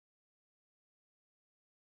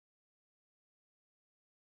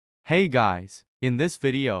Hey guys, in this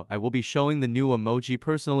video I will be showing the new Emoji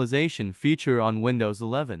Personalization feature on Windows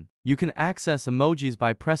 11. You can access emojis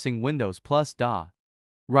by pressing Windows plus dot.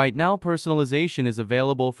 Right now personalization is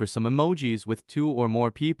available for some emojis with 2 or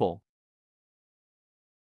more people.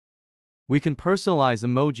 We can personalize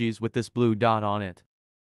emojis with this blue dot on it.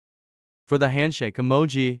 For the handshake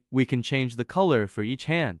emoji, we can change the color for each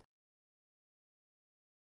hand.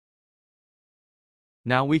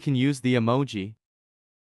 Now we can use the emoji.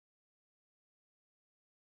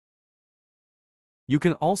 You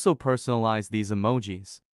can also personalize these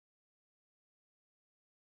emojis.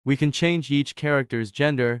 We can change each character's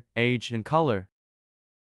gender, age, and color.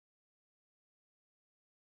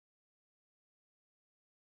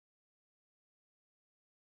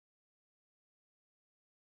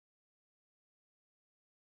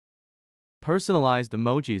 Personalized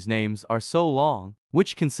emojis names are so long,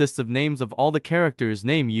 which consists of names of all the characters'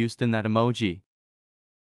 name used in that emoji.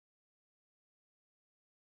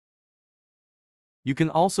 You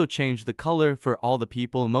can also change the color for all the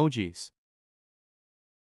people emojis.